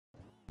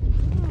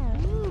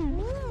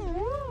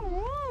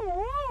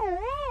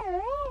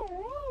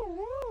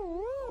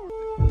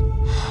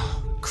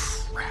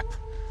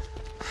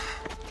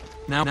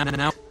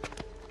Now.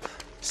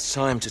 It's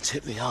time to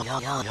tip the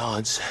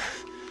yards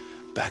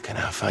back in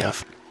our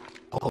favor.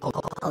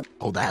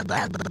 Oh,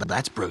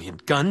 that's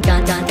brilliant. Guns?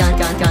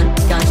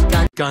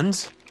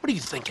 What are you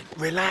thinking?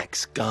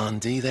 Relax,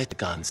 Gandhi. They're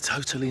guns.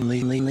 Totally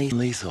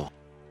lethal.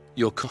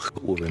 Your cock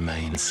will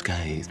remain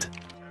scathed.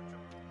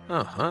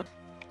 Uh-huh.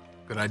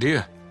 Good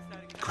idea.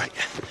 Great.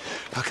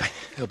 Okay,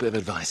 a little bit of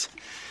advice.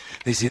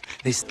 This,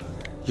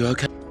 you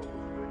okay?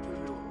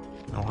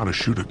 Know how to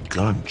shoot a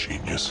gun,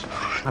 genius.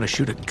 How to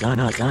shoot a gun.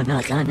 Gun,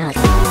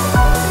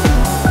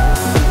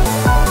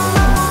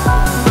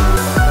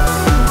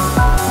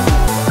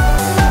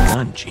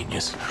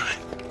 genius.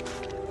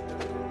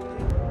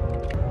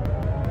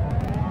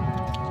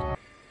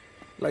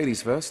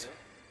 Ladies first.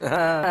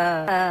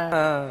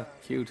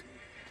 Cute.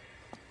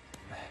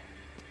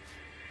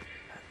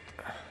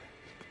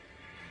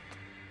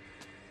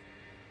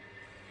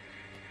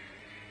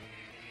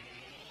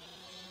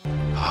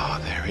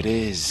 Oh, there it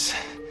is.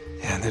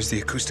 Yeah, and there's the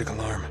acoustic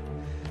alarm.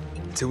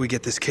 Until we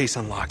get this case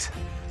unlocked,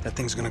 that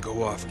thing's gonna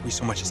go off if we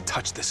so much as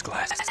touch this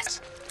glass.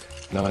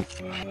 No.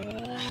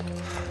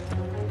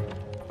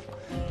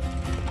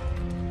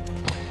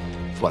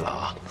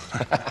 Voila.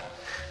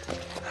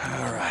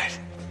 All right.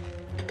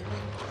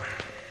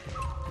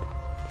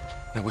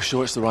 Now, we're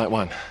sure it's the right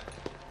one.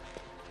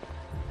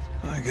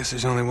 Well, I guess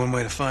there's only one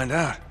way to find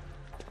out.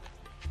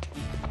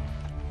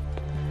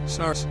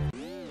 SARS.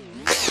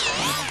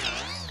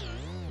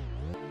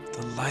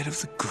 The light of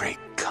the great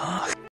cock.